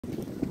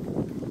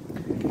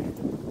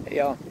Hey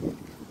y'all.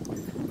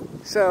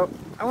 So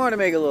I want to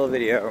make a little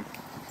video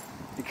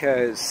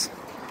because,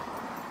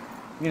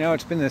 you know,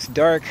 it's been this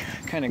dark,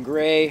 kind of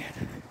gray,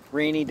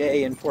 rainy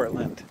day in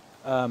Portland.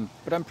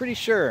 But I'm pretty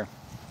sure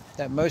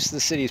that most of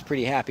the city is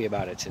pretty happy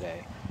about it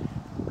today.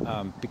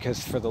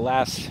 Because for the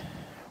last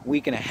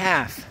week and a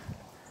half,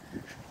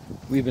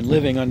 we've been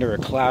living under a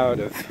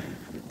cloud of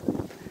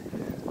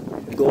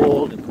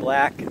gold and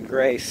black and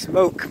gray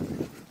smoke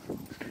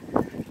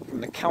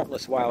from the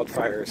countless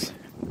wildfires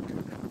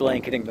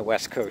blanketing the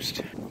West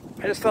Coast.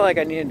 I just felt like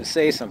I needed to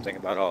say something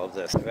about all of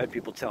this. I've had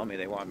people tell me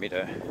they want me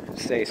to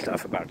say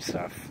stuff about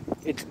stuff.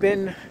 It's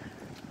been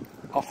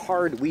a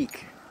hard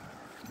week.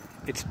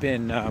 It's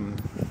been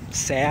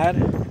sad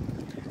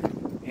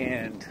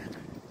and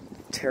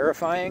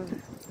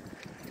terrifying,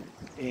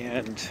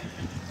 and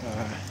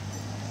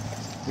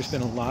there's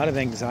been a lot of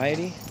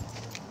anxiety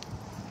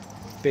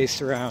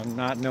based around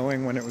not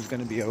knowing when it was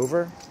going to be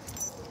over,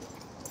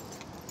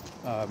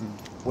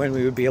 when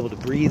we would be able to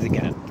breathe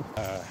again.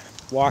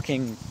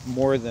 Walking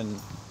more than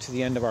to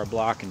the end of our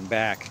block and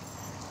back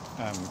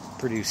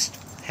produced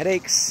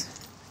headaches,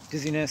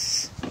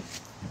 dizziness,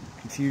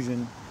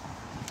 confusion,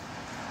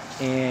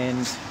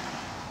 and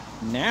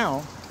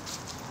now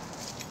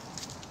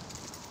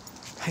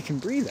I can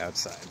breathe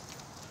outside.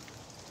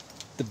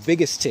 The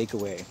biggest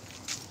takeaway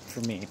for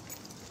me,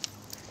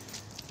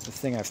 the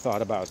thing I've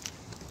thought about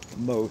the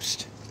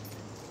most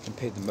and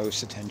paid the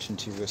most attention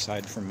to,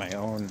 aside from my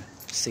own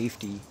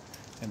safety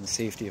and the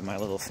safety of my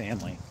little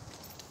family,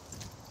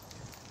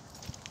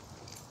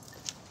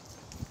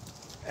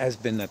 has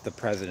been that the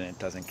president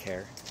doesn't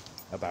care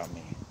about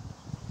me.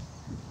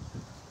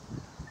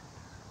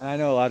 And I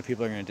know a lot of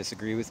people are going to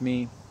disagree with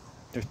me.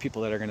 There's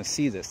people that are going to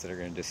see this that are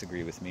going to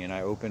disagree with me, and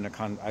I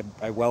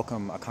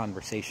welcome a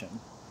conversation.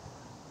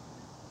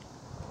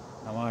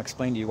 I want to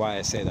explain to you why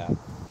I say that.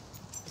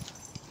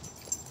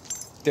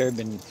 There have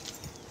been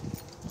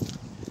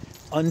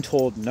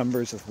untold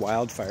numbers of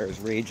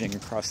wildfires raging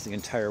across the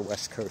entire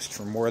West Coast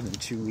for more than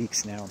 2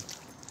 weeks now.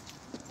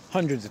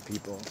 Hundreds of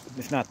people,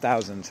 if not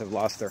thousands, have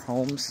lost their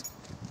homes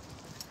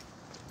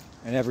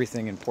and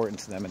everything important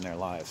to them in their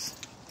lives.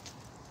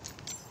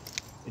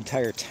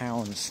 Entire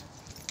towns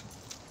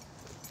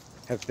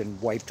have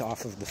been wiped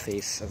off of the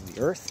face of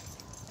the earth,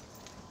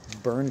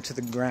 burned to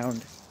the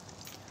ground,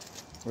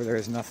 where there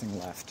is nothing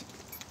left.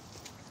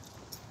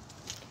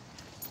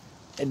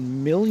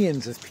 And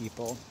millions of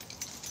people,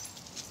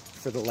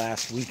 for the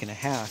last week and a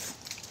half,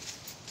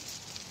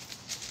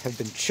 have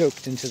been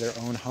choked into their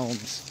own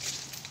homes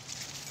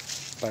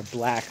by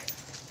black,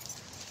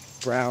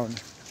 brown,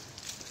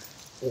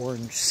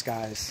 orange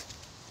skies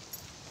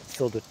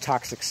filled with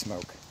toxic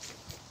smoke.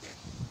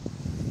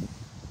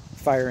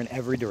 Fire in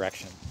every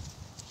direction.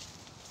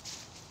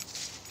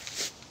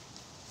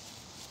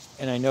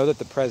 And I know that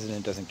the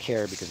president doesn't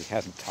care because he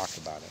hasn't talked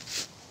about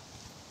it.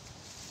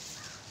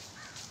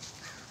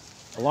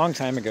 A long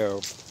time ago,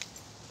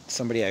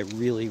 somebody I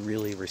really,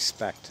 really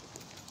respect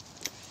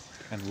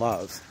and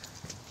love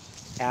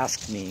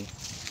asked me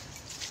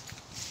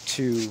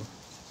to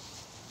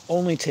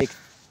only take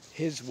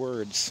his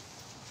words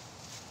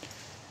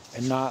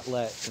and not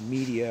let the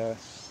media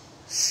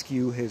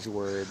skew his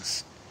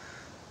words,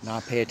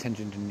 not pay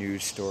attention to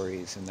news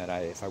stories, and that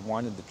if I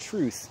wanted the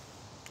truth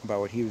about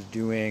what he was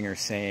doing or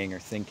saying or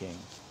thinking,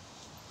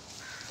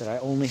 that I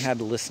only had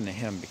to listen to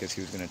him because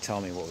he was going to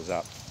tell me what was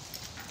up.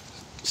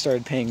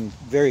 Started paying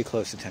very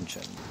close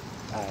attention.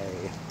 I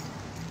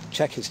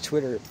check his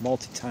Twitter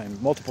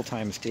multiple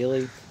times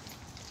daily.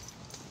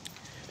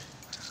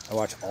 I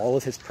watch all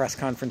of his press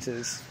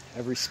conferences,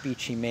 every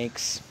speech he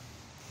makes.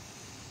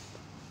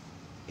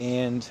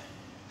 And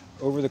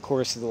over the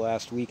course of the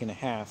last week and a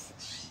half,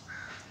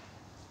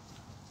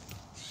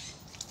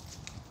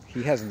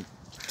 he hasn't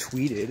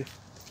tweeted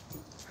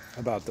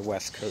about the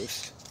West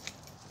Coast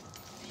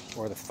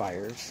or the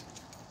fires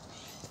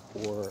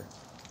or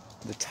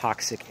the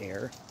toxic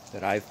air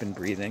that I've been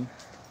breathing.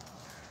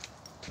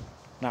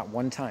 Not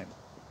one time.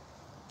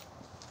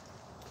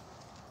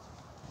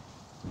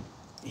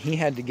 He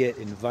had to get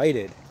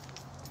invited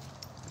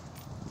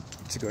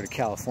to go to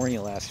California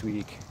last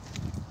week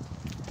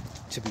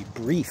to be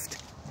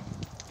briefed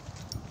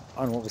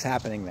on what was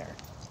happening there,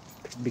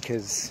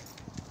 because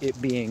it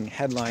being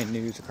headline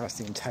news across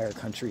the entire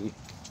country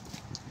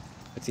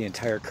that the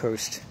entire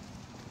coast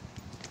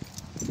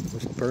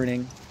was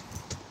burning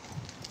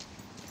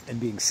and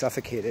being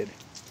suffocated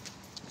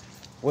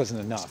wasn't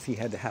enough. He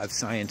had to have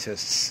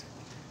scientists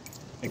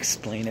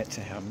explain it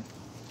to him,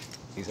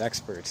 these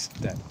experts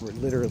that were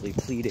literally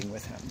pleading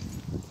with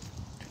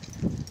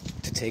him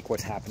to take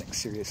what's happening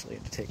seriously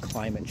and to take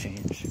climate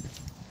change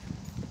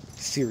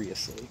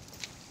seriously.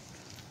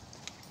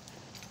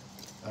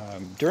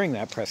 During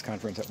that press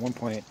conference, at one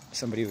point,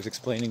 somebody was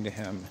explaining to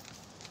him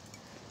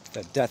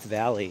that Death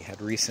Valley had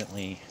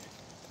recently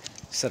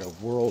set a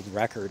world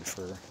record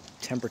for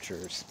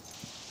temperatures.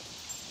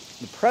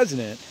 The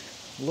president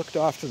looked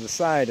off to the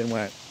side and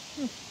went,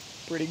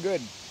 pretty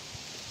good.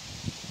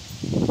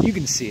 You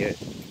can see it.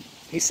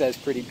 He says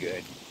pretty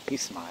good. He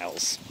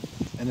smiles.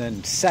 And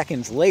then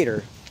seconds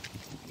later,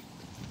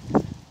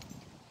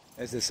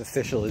 as this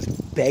official is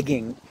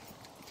begging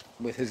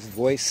with his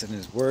voice and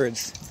his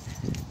words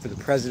for the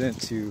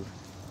president to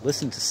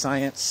listen to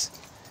science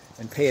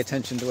and pay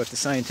attention to what the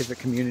scientific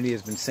community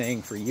has been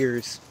saying for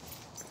years.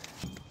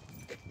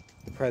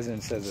 The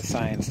president says the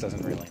science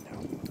doesn't really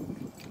know.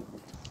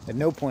 At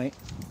no point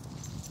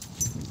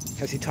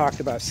has he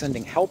talked about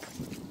sending help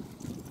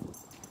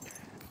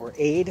or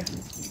aid.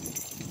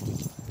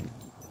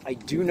 I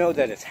do know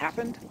that it's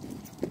happened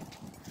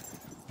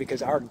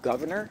because our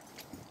governor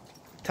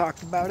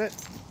talked about it,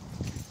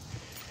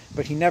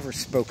 but he never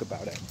spoke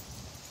about it.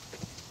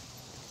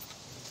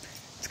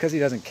 It's because he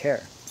doesn't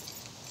care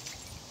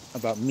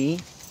about me,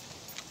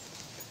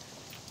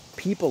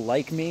 people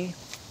like me,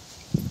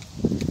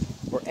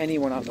 or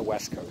anyone on the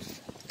West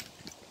Coast.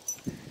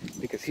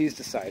 Because he's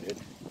decided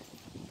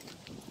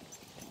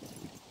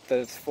that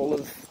it's full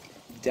of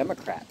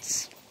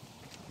Democrats.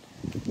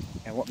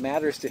 And what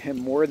matters to him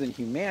more than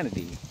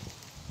humanity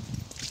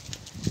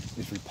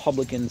is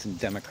Republicans and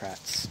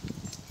Democrats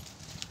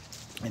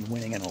and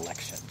winning an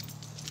election.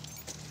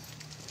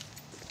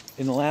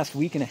 In the last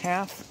week and a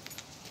half,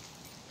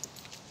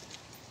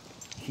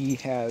 he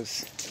has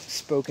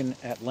spoken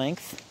at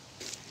length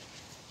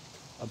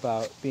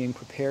about being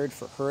prepared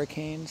for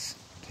hurricanes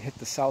to hit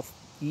the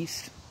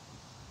southeast.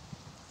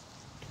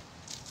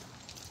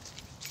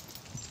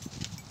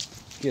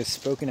 He has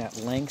spoken at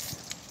length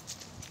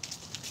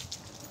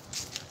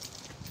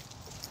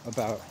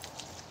about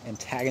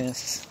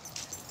antagonists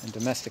and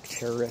domestic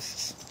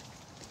terrorists.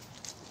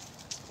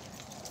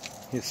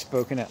 He has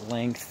spoken at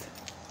length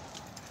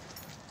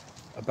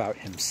about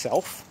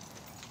himself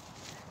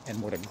and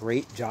what a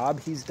great job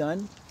he's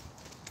done.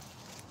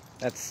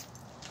 That's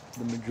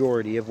the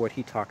majority of what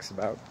he talks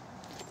about.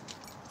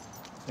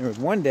 There was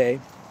one day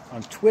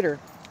on Twitter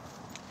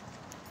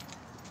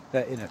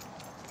that in a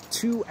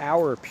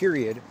 2-hour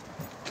period,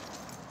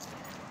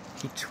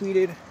 he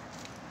tweeted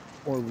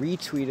or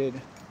retweeted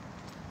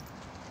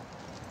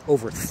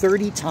over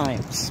 30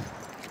 times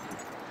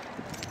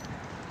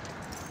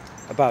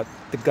about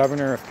the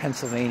governor of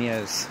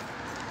Pennsylvania's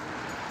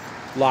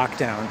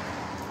lockdown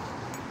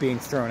being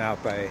thrown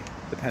out by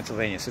the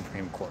Pennsylvania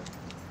Supreme Court.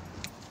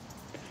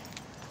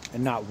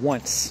 And not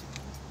once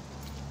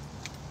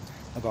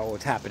about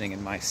what's happening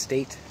in my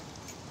state,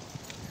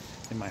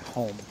 in my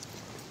home.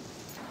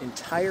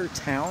 Entire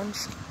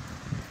towns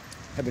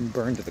have been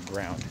burned to the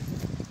ground.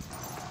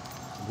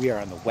 We are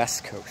on the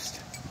West Coast,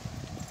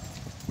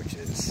 which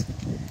is,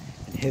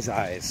 in his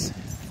eyes,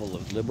 full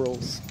of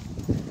liberals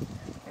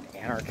and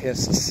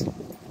anarchists,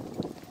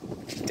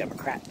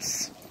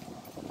 Democrats.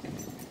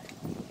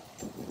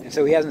 And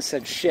so he hasn't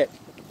said shit,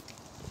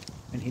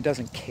 and he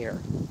doesn't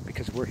care,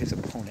 because we're his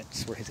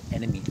opponents, we're his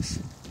enemies.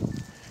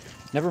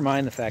 Never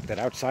mind the fact that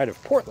outside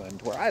of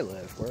Portland, where I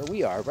live, where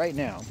we are right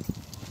now,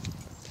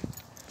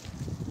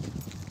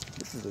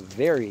 this is a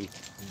very,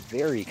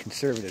 very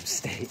conservative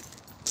state.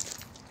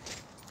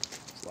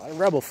 There's a lot of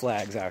rebel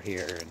flags out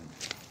here, and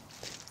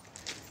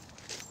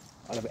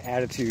a lot of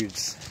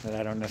attitudes that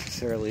I don't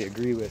necessarily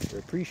agree with or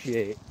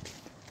appreciate.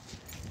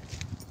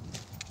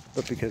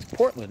 But because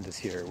Portland is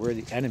here, we're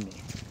the enemy.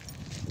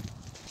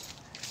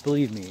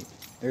 Believe me,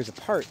 there's a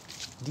part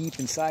deep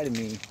inside of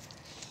me.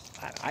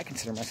 I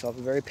consider myself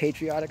a very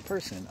patriotic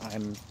person.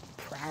 I'm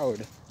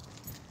proud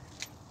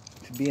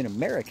to be an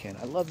American.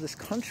 I love this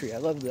country. I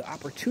love the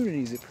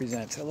opportunities it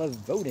presents. I love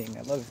voting.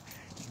 I love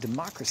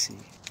democracy.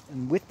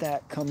 And with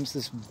that comes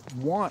this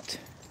want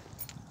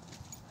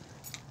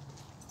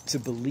to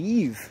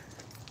believe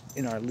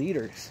in our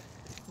leaders.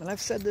 And I've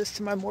said this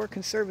to my more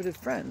conservative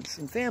friends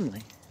and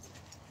family.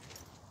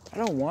 I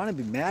don't want to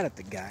be mad at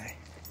the guy.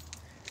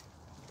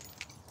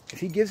 If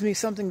he gives me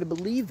something to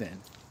believe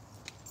in,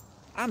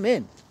 I'm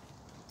in.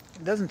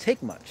 It doesn't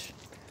take much.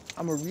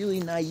 I'm a really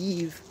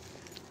naive,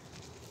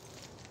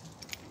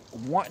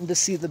 wanting to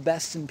see the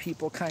best in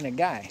people kind of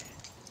guy.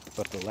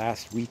 But the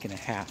last week and a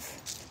half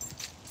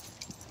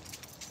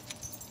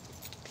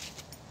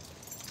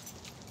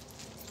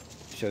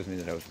shows me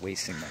that I was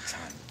wasting my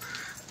time.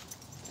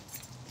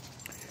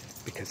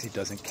 Because he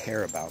doesn't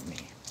care about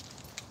me.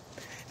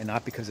 And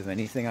not because of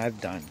anything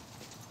I've done,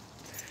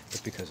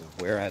 but because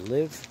of where I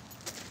live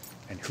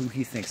and who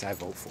he thinks I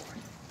vote for.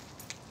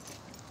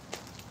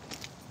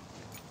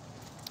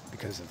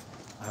 Because of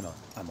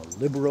I'm a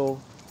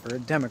liberal or a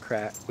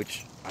Democrat,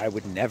 which I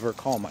would never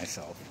call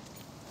myself.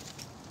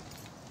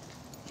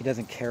 He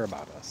doesn't care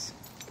about us.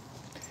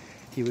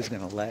 He was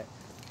going to let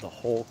the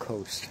whole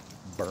coast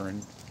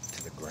burn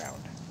to the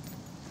ground.